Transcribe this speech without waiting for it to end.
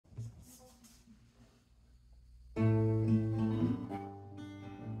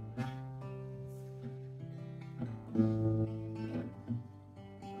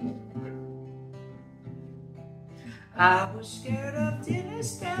I was scared of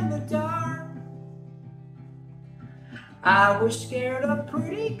dentists and the dark. I was scared of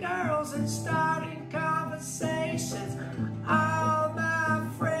pretty girls and starting conversations. All my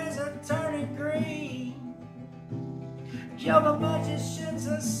friends are turning green. You're the magician's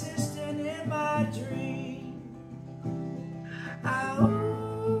assistant in my dream.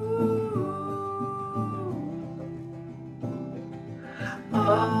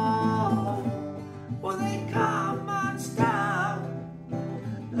 Oh, will they come unstuck?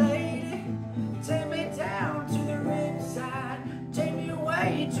 Lady, take me down to the riptide. Take me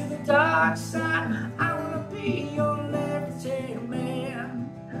away to the dark side. I wanna be your left-hand man.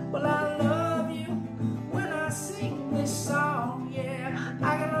 Well, I love you when I sing this song, yeah.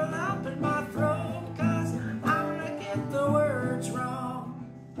 I got a lump in my throat 'cause I'm gonna get the words wrong.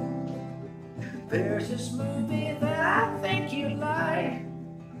 There's this movie that I think you like.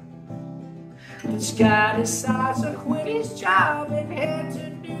 This guy decides to quit his job and head to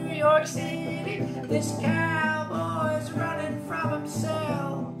New York City. This cowboy's running from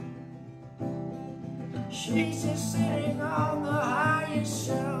himself. She's just sitting on the highest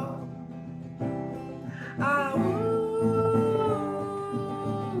shelf.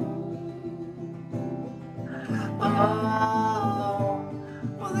 Oh,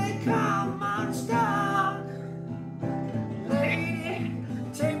 will they come unstuck? Lady,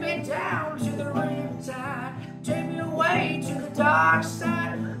 take me down to the riptide. Take me away to the dark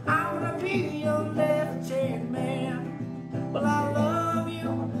side. I wanna be your left-hand man. Well, I love you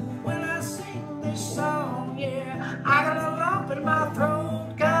when I sing this song, yeah. I got a lump in my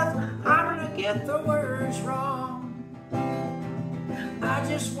throat 'cause I'm gonna get the words wrong. I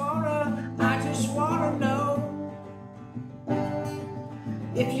just wanna know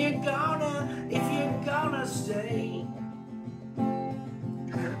if you're gonna stay.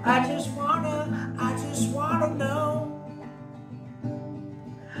 I just wanna know.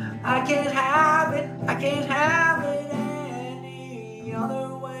 I can't have it any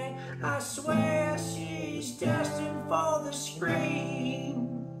other way. I swear she's destined for the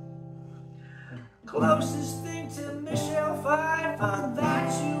screen. Closest thing to Michelle Pfeiffer that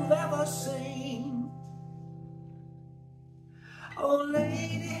you've ever seen. Oh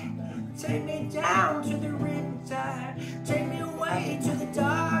lady, take me down to the riptide. Take me away to the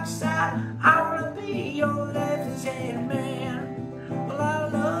dark side. I wanna be your left-hand man.